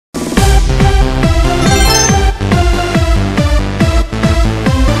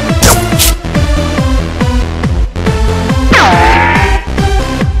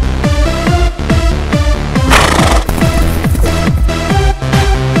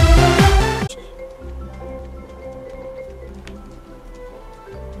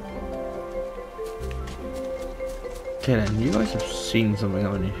Okay then, you guys have seen something,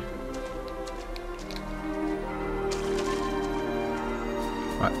 haven't you?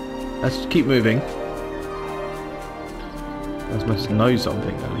 Right, let's keep moving. Let's must know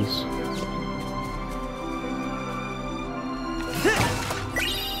something at least.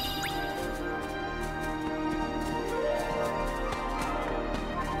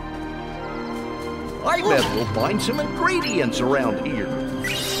 I bet we'll find some ingredients around here.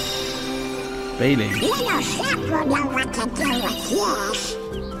 Bailey. You yourself will know what to do with this.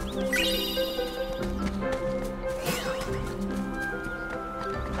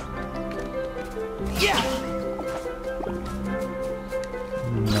 Yeah.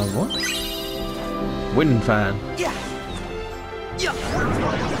 No what? Wind fan. Yeah. Yeah.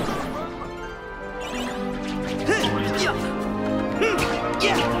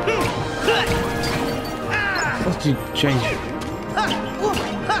 What did you change?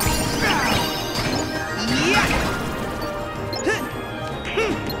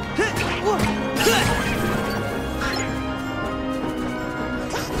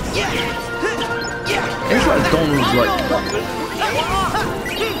 It's like Donald's like...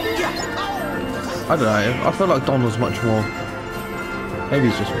 I don't know, I feel like Donald's much more... Maybe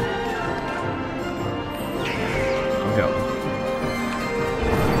it's just me. Okay.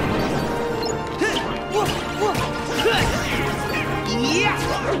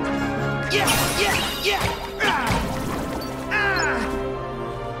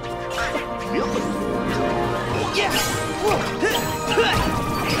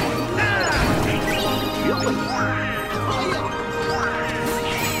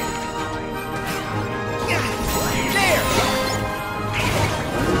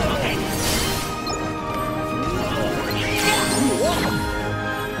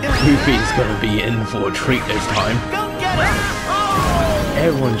 Goofy's gonna be in for a treat this time.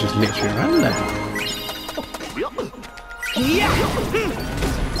 Everyone just literally around there.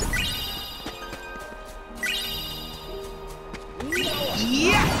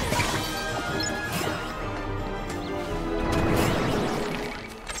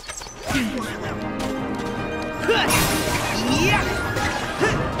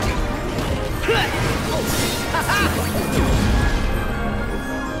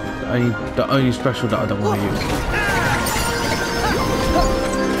 The only special that I don't want to use.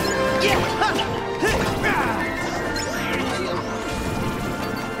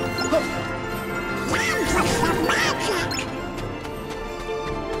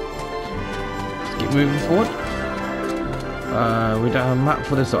 Let's keep moving forward. We don't have a map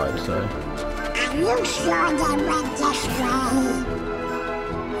for this side, so. Are you sure they went this way?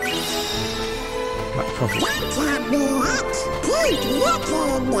 That's probably. That can't be it. Keep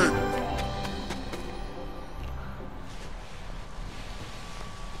looking.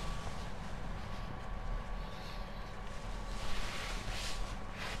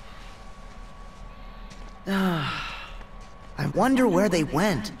 I wonder where they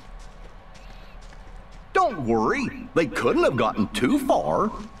went. Don't worry, they couldn't have gotten too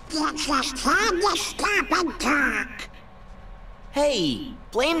far. You just had to stop and talk. Hey,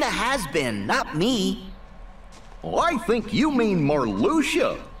 blame the has-been, not me. I think you mean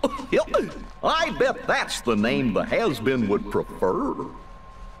Marluxia. I bet that's the name the has-been would prefer.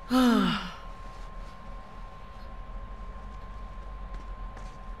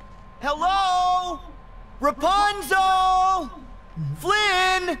 Hello? Rapunzel!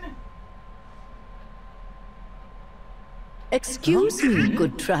 Flynn! Excuse me,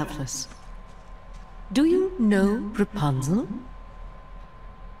 good travelers. Do you know Rapunzel?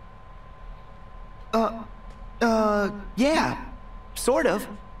 Yeah, sort of.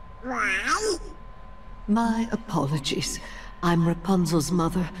 Why? My apologies. I'm Rapunzel's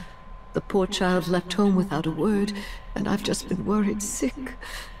mother. The poor child left home without a word, and I've just been worried sick.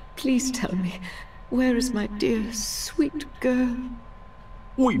 Please tell me, where is my dear, sweet girl?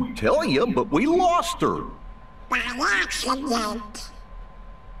 We'd tell you, but we lost her. By accident.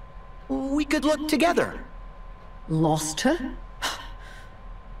 We could look together. Lost her?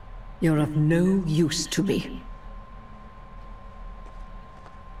 You're of no use to me.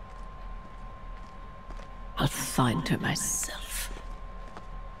 I'll find her myself.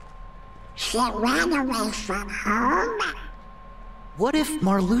 She ran away from home. What if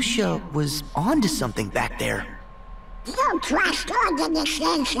Marluxia was onto something back there? You trust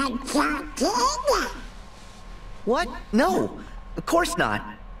organization talking? What? No, of course not.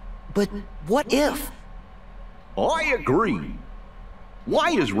 But what if? I agree.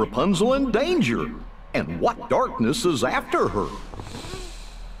 Why is Rapunzel in danger? And what darkness is after her?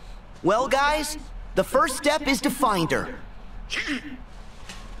 Well, guys, the first step is to find her.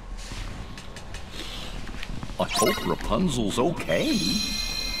 I hope Rapunzel's okay.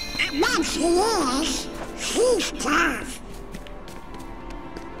 Bet she is. She's tough.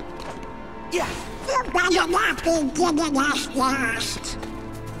 Yeah. You better not be getting us lost.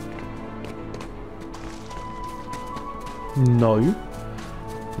 No.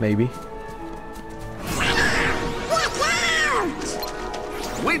 Maybe. Look out!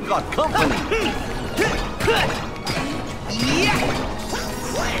 We've got company.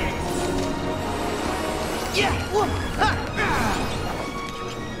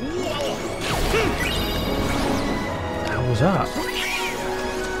 How was that?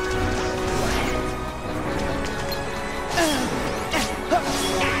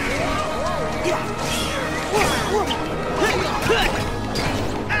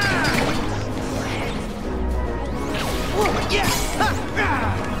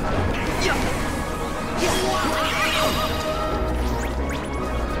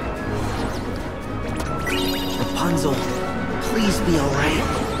 Rapunzel, please be alright.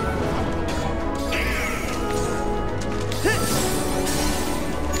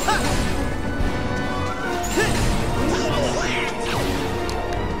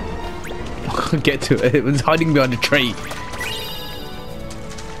 I couldn't get to it. It was hiding behind a tree.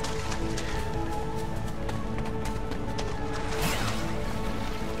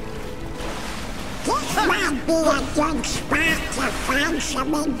 This might be a good spot to find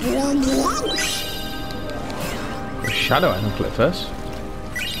some ingredients. Shadow ankle at first.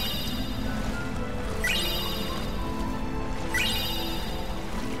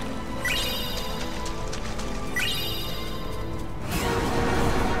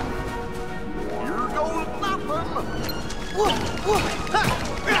 Here goes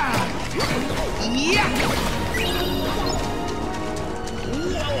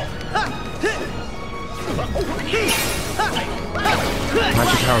nothing.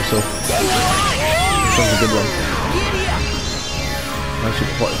 Magic carousel. This one's a good one.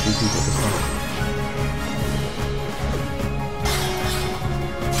 Actually, quite a few people this time.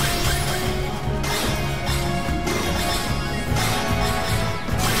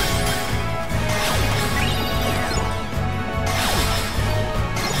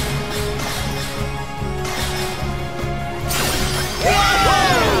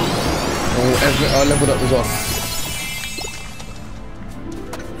 Oh, I leveled up as well.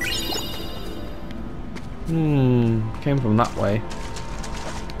 Came from that way.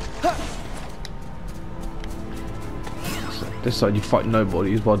 So this side you fight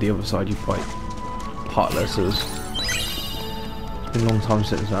nobodies, while the other side you fight heartlesses. It's been a long time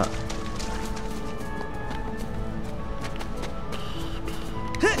since that.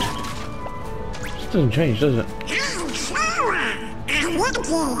 This doesn't change, does it? Oh, Sarah, I want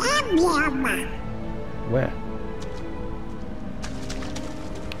the emblem. Where?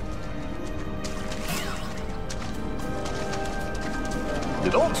 You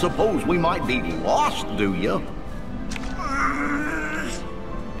don't suppose we might be lost, do you?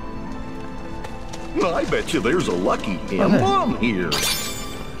 I bet you there's a lucky emblem here.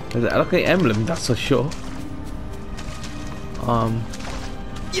 There's a lucky emblem, that's for sure.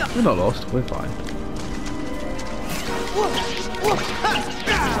 We're not lost, we're fine.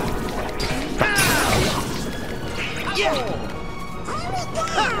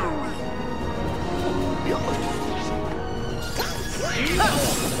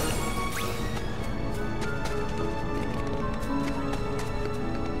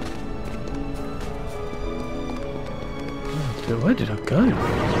 Where did I go?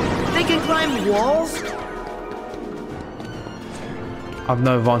 They can climb walls? I've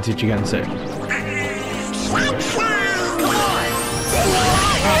no advantage against it.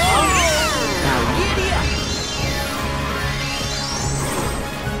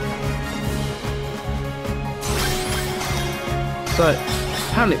 So,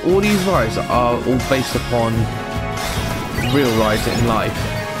 apparently all these rides are all based upon real rides in life.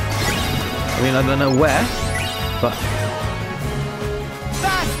 I mean, I don't know where, but...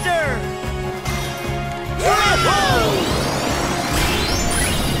 Faster!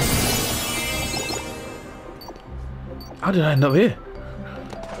 How did I end up here?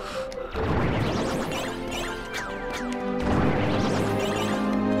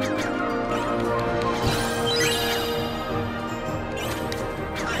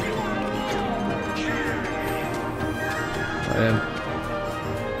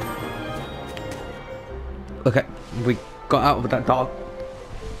 Okay, we got out of that dark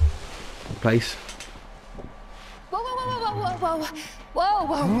place. Whoa, whoa, whoa, whoa, whoa, whoa, whoa,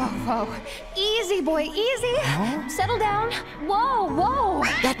 whoa, whoa, whoa. Easy, boy, easy. Settle down. Whoa, whoa.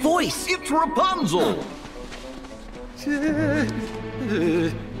 That voice! It's Rapunzel.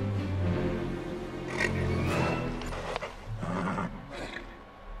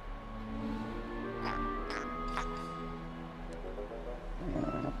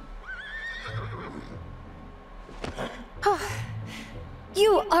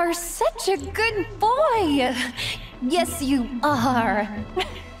 You are such a good boy. Yes, you are.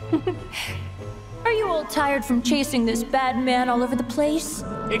 Are you all tired from chasing this bad man all over the place?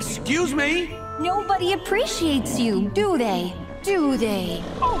 Excuse me? Nobody appreciates you, do they? Do they?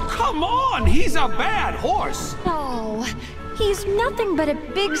 Oh, come on! He's a bad horse! Oh, he's nothing but a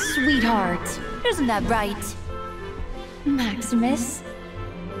big sweetheart. Isn't that right? Maximus?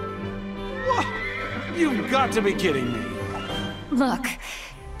 What? You've got to be kidding me. Look,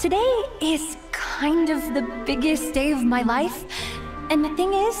 today is kind of the biggest day of my life. And the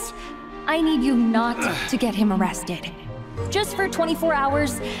thing is, I need you not to get him arrested. Just for 24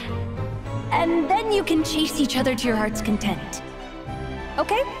 hours, and then you can chase each other to your heart's content.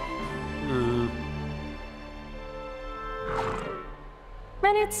 Okay?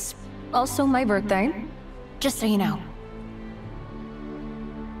 And it's also my birthday, just so you know.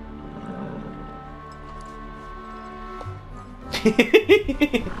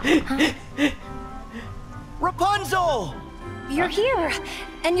 Rapunzel! You're here,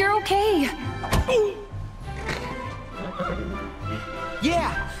 and you're okay.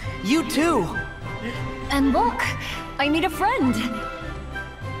 Yeah, you too. And look, I meet a friend.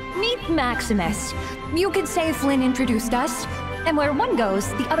 Meet Maximus. You could say Flynn introduced us, and where one goes,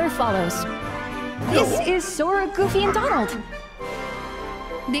 the other follows. This is Sora, Goofy, and Donald.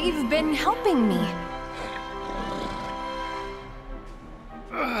 They've been helping me.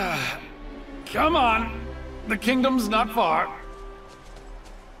 Come on. The kingdom's not far.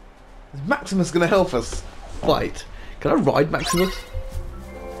 Is Maximus gonna help us fight? Can I ride Maximus?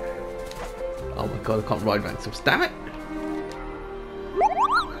 Oh my god, I can't ride Maximus. Damn it!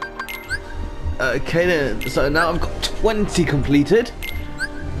 Okay then, so now I've got 20 completed.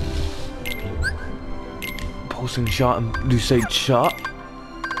 Pulsing Shard and Lucid Shard.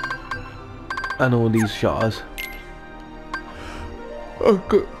 And all these shards. Oh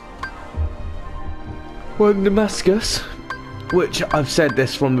god. Well, Damascus, which I've said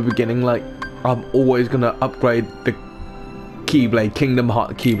this from the beginning, like, I'm always gonna upgrade the Keyblade, Kingdom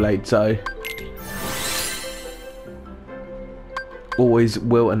Heart Keyblade, so always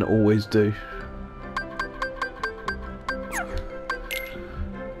will and always do.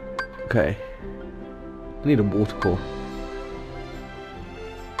 Okay, I need a water core.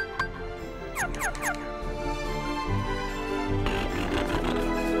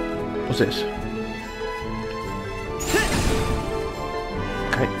 What's this?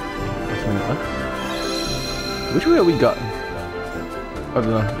 Okay, which way are we going? I don't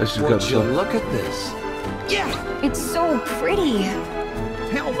know. Let's just go this way. Look at this. It's so pretty.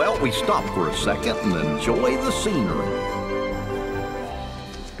 How about we stop for a second and enjoy the scenery?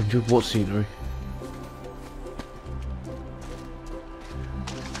 Enjoy what scenery?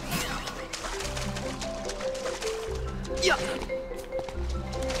 Yeah.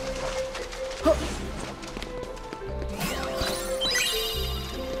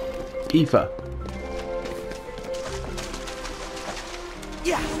 Ether.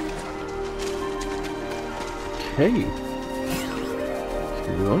 Yeah. Okay.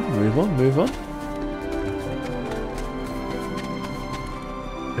 Move on, move on, move on.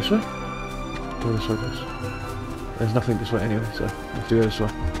 This way? Go this way, guys. There's nothing this way anyway, so we have to go this way.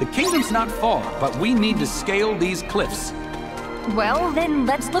 The kingdom's not far, but we need to scale these cliffs. Well, then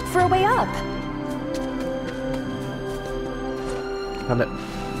let's look for a way up. Found it.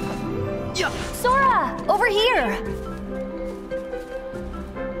 Yeah. Sora, over here.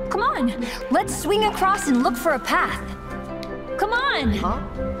 Come on, let's swing across and look for a path. Come on. Huh?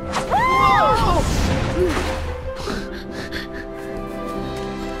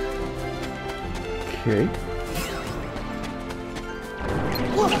 Okay.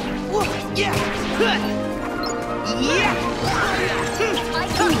 Yeah. Yeah. I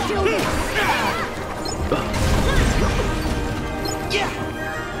can do this. Yeah.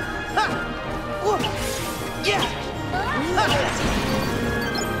 Yeah. Yeah.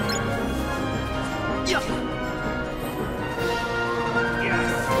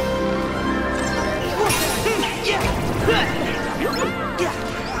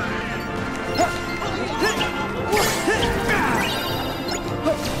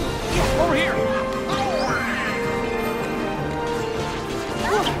 Over here!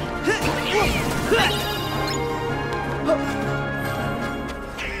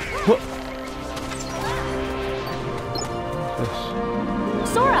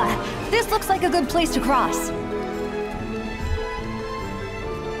 Sora, this looks like a good place to cross.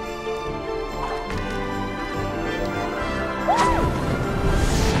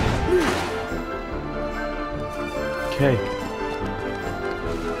 Okay.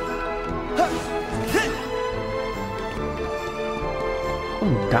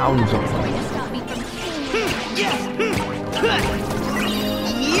 down something. Going to stop me from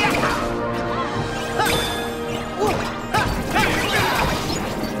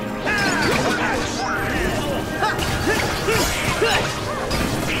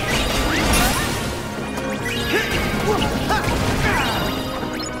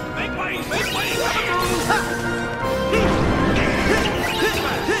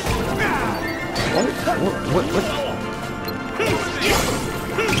What?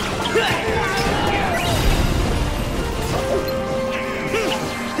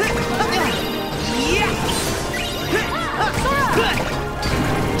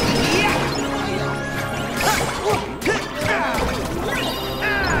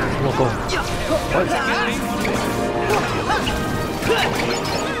 Oh, God. What?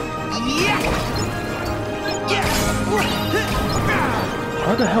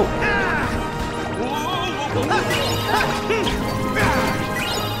 How the hell?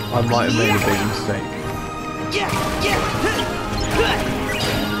 I might have made a big mistake.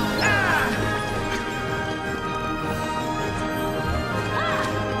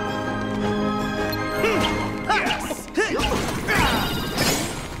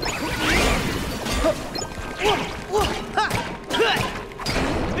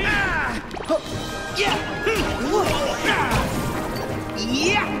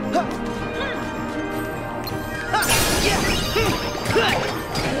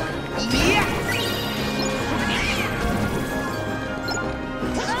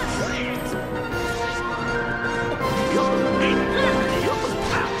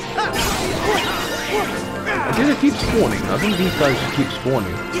 Did it keep spawning? I think these guys keep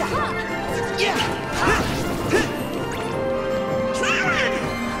spawning.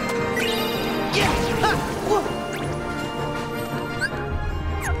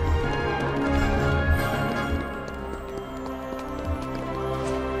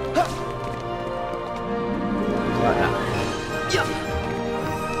 Like that.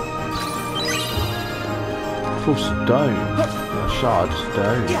 Full stone. A shard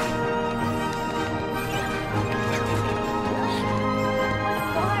stone.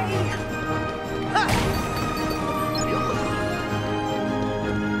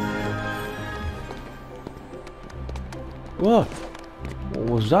 What? What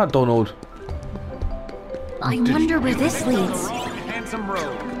was that, Donald? I wonder where this leads. Handsome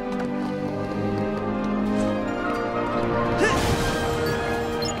road.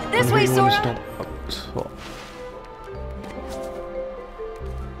 This way, Sora. Stop up top.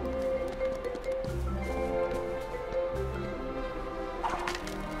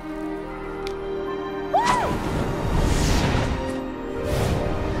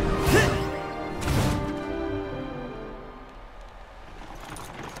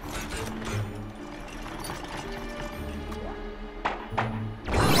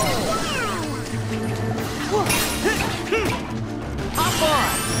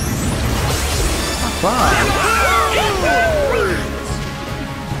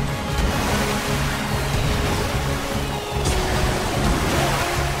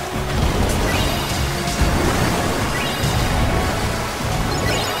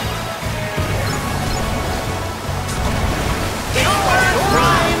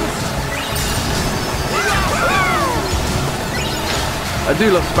 I do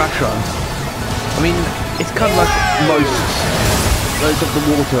love splash runs. I mean, it's kind of like most of the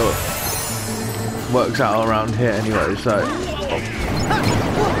water works out around here anyway, so.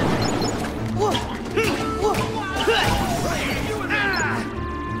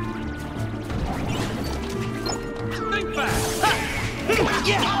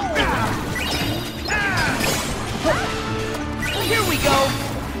 Here we go.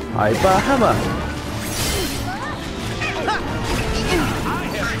 Hyper hammer.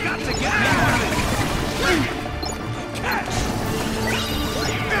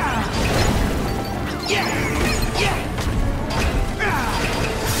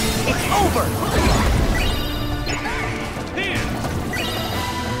 It's over.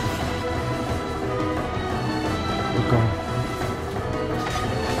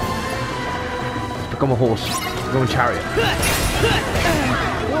 Become a horse. Become a chariot.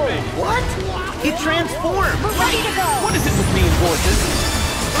 Whoa, what? It transformed. We're ready to go. What is it with me and horses?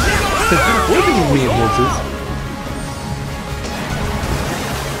 What is it with me and horses?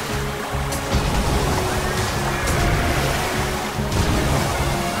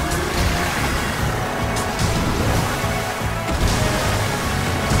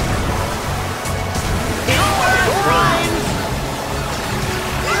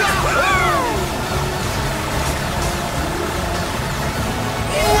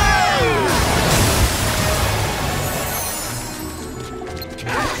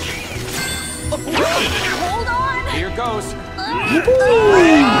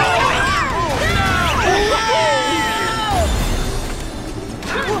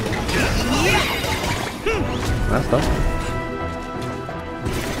 That's done.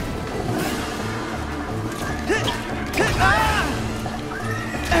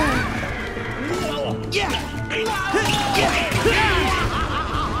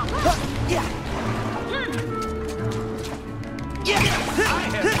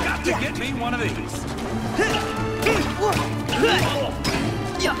 Get me one of these.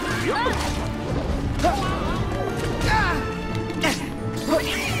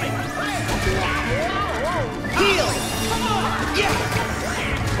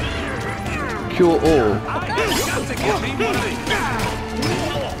 Cure all. Got to get me one of these.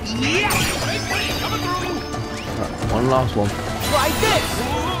 Right, one last one. Try this!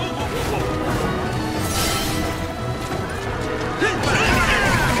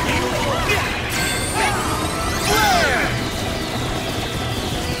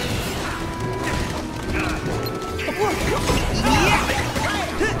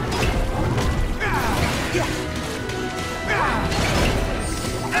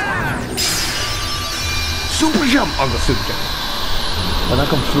 Super jump! I've got super jump. And I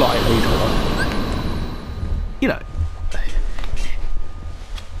can fly later on. You know.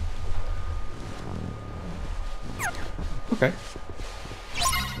 Okay.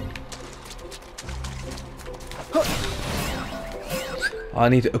 I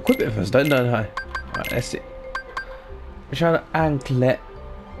need to equip it first, don't I? Right, let's see. Trying to anklet.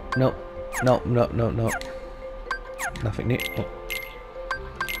 Nope. Nope, nope, nope, nope. Nothing new. Oh.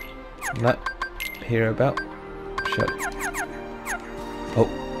 No. Hear about. Shut. Oh.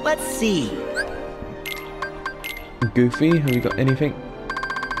 Let's see. Goofy, have you got anything?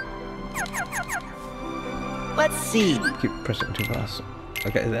 Let's see. Keep pressing too fast.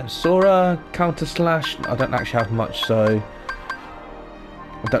 Okay then. Sora, counter slash. I don't actually have much, so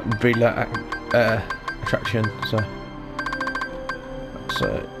I don't really like attraction. So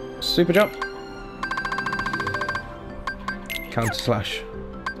super jump, counter slash.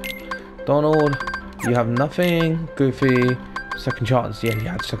 Donald, you have nothing. Goofy, second chance. Yeah, you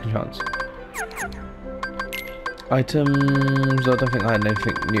had second chance. Items, I don't think I had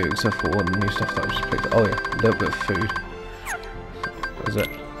anything new except for all the new stuff that I just picked. Oh yeah, a little bit of food. What is it?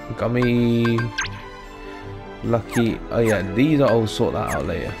 Gummy, lucky. Oh yeah, these I'll sort that out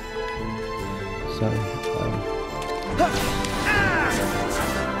later. So,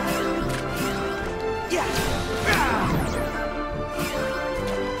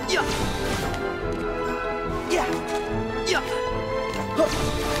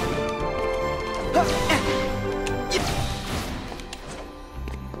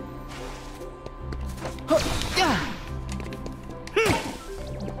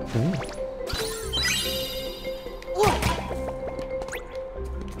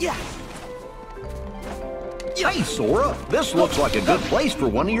 Hey, Sora, this looks like a good place for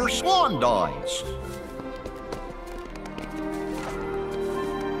one of your swan dives.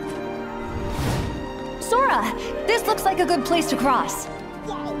 Sora, this looks like a good place to cross. I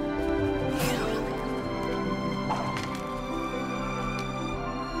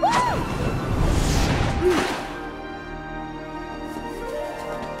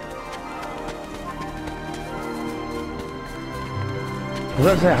was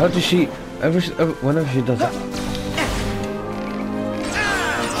about to say, how does she? Whenever she does that.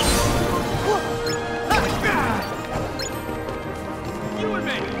 You and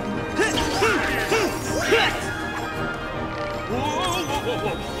me.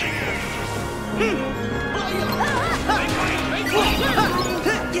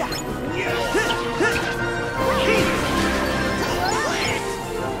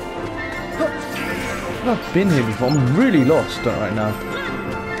 I've been here before. I'm really lost right now.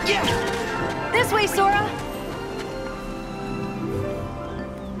 This way, Sora.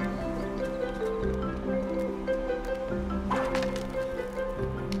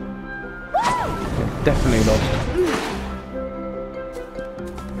 Yeah, definitely lost.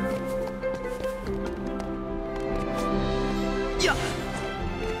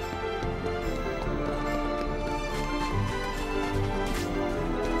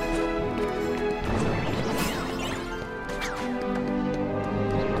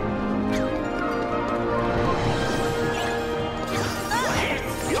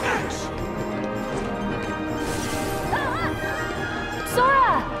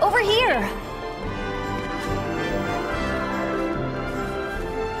 Sora, over here.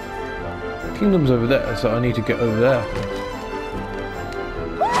 Kingdom's over there, so I need to get over there.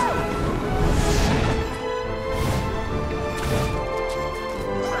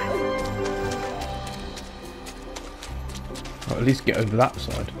 Or at least get over that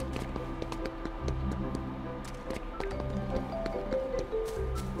side.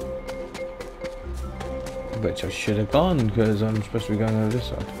 Which I should have gone because I'm supposed to be going over this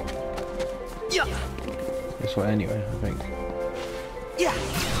side. Yeah. This way anyway, I think. Yeah.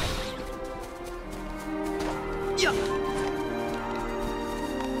 Yeah.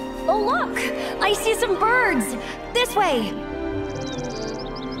 Oh, look! I see some birds! This way!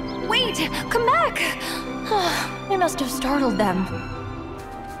 Wait! Come back! I must have startled them.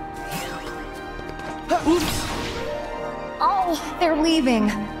 Oops. Oh, they're leaving.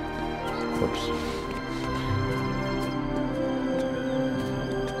 Whoops.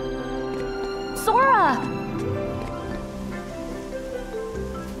 Sora!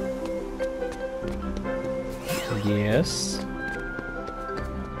 Yes.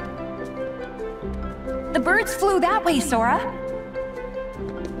 The birds flew that way, Sora.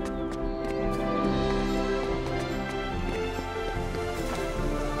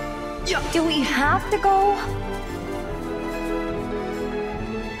 Yeah. Do we have to go?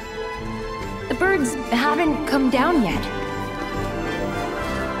 The birds haven't come down yet.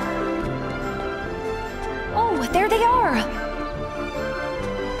 Oh, there they are!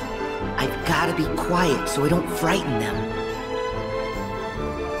 I've gotta be quiet so I don't frighten them.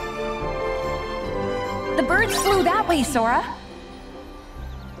 The birds flew that way, Sora.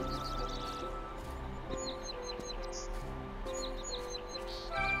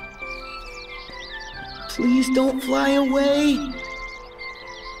 Please don't fly away.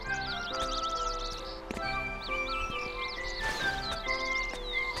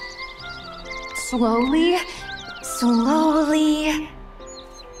 Slowly, slowly.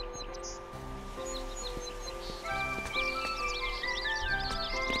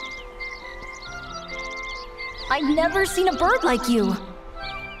 I've never seen a bird like you.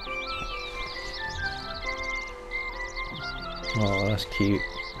 Oh, that's cute.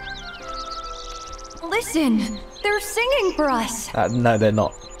 Listen, they're singing for us. No, they're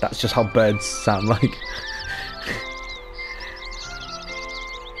not. That's just how birds sound like.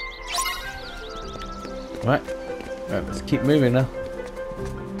 Right, let's keep moving now.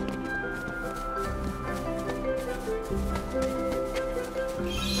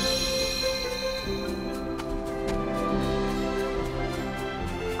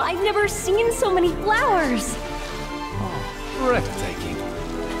 I've never seen so many flowers. Breathtaking.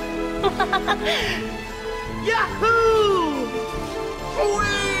 Yahoo!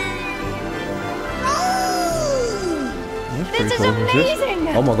 That's This pretty is cool, isn't it?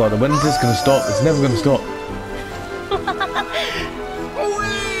 amazing! Oh my god, when is this gonna stop? It's never gonna stop.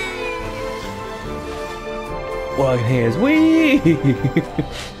 All I can hear is wee.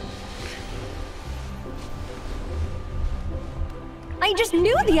 I just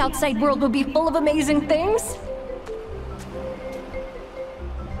knew the outside world would be full of amazing things.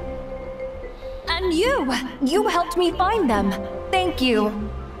 And you helped me find them. Thank you.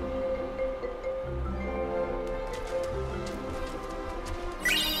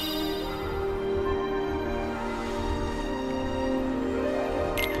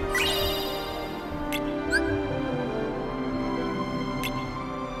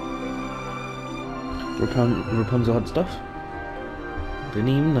 Rapunzel had stuff. Didn't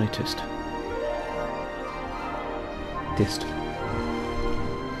even notice. Dist.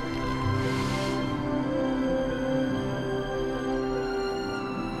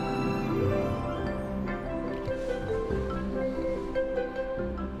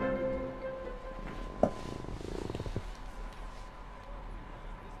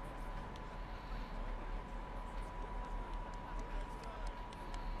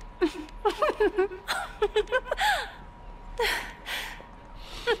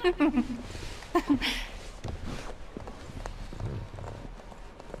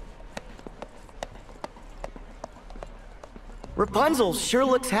 Rapunzel sure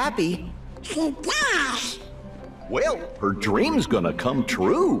looks happy. She does. Well, her dream's gonna come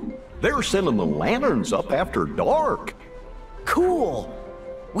true. They're sending the lanterns up after dark. Cool.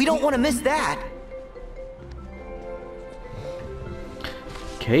 We don't want to miss that.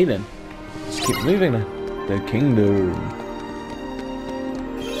 Okay then. Let's keep moving then. The kingdom.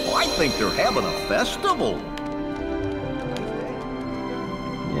 Oh, I think they're having a festival.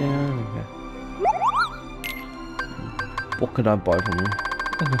 Yeah, okay. What could I buy from you?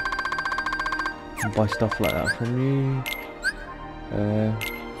 Buy stuff like that from you.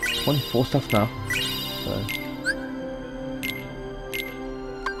 24 stuff now. So.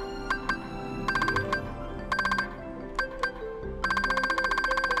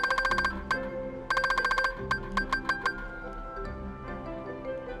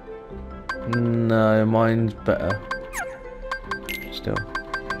 No, mine's better. Still.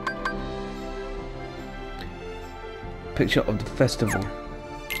 Picture of the festival.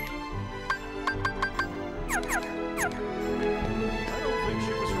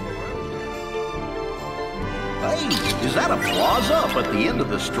 Is that a plaza up at the end of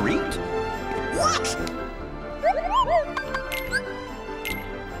the street? Yes.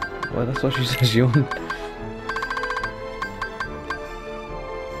 Well, that's what she says she wants.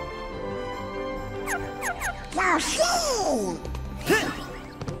 You see?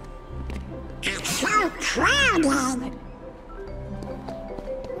 It's so crowded.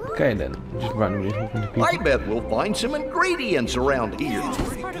 Okay then, just randomly talking to people. I bet we'll find some ingredients around here. That's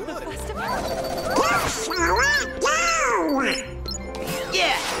where I go.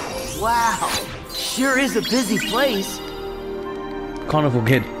 Yeah! Wow! Sure is a busy place. Carnival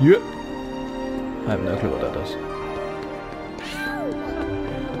Kid. Yep. I have no clue what that does.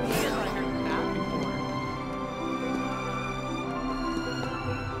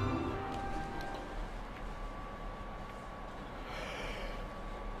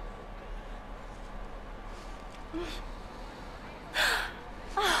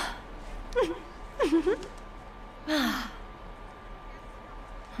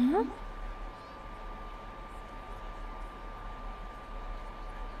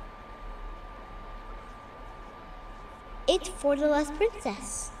 It's for the last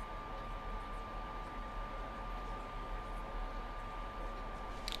princess.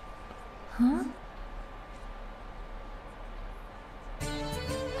 Huh?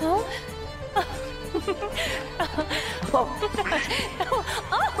 Huh? Oh!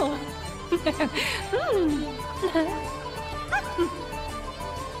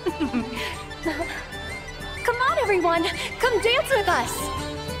 Come on, everyone! Come dance with us!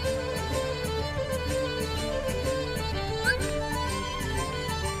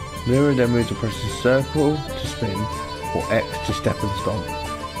 Mirror then moves to press the circle to spin or X to step and stomp.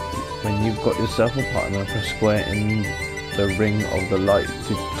 When you've got yourself a partner, press square in the ring of the light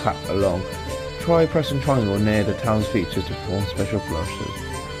to clap along. Try pressing triangle near the town's features to perform special flourishes.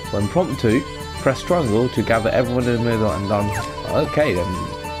 When prompted to, press triangle to gather everyone in the middle and dance. Okay then.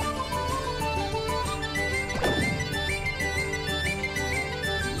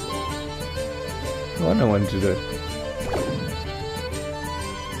 I know when to do it.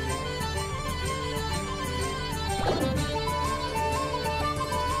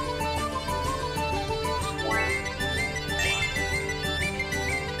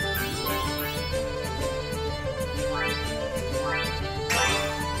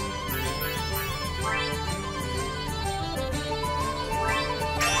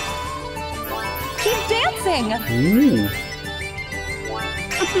 Keep dancing! Ooh.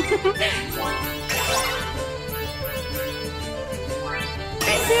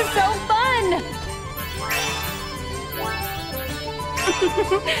 This is so fun!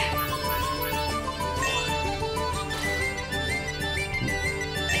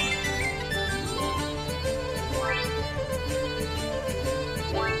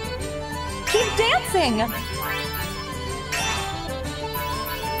 Keep dancing!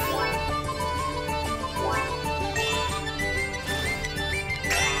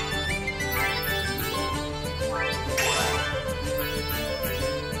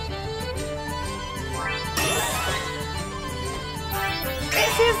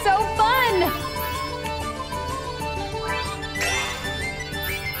 This is so fun!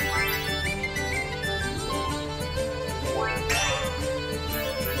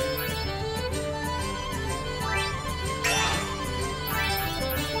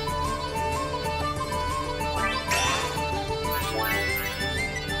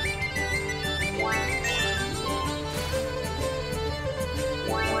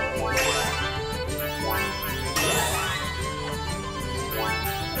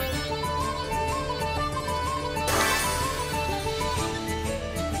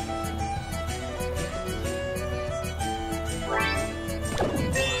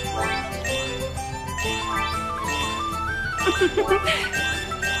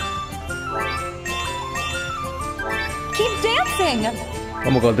 Keep dancing! Oh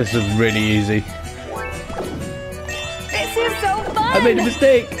my god, this is really easy. This is so fun! I made a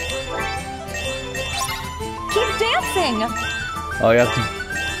mistake! Keep dancing! Oh, you have to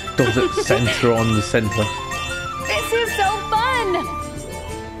dot it center on the center. This is so fun!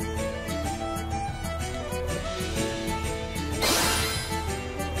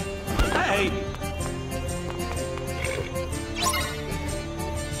 Hey!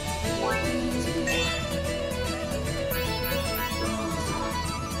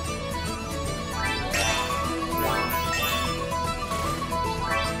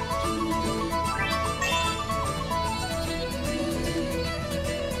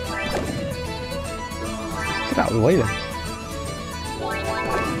 Get out of the way then.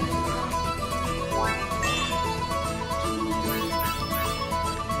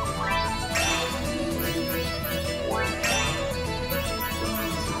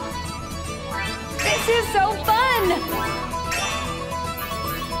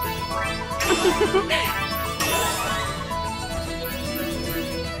 You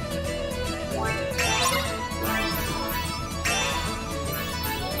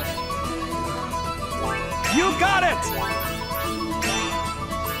got it!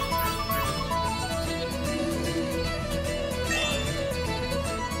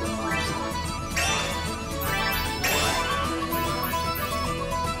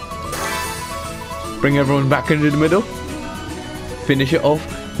 Bring everyone back into the middle. Finish it off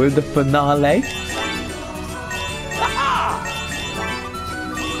with the finale.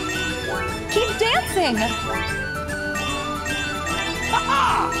 Keep dancing!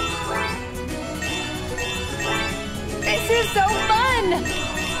 This is so fun!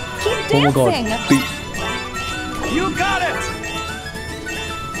 Keep dancing! Oh my god. You got it!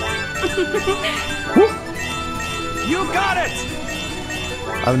 You got it!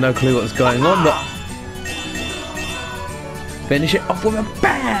 I have no clue what's going on, but finish it off with a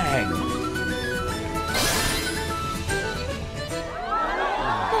bang!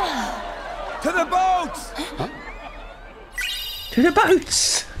 To the boats! To the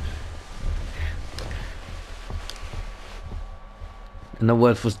boats! And the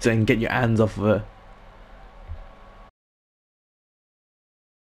word was saying, get your hands off of her.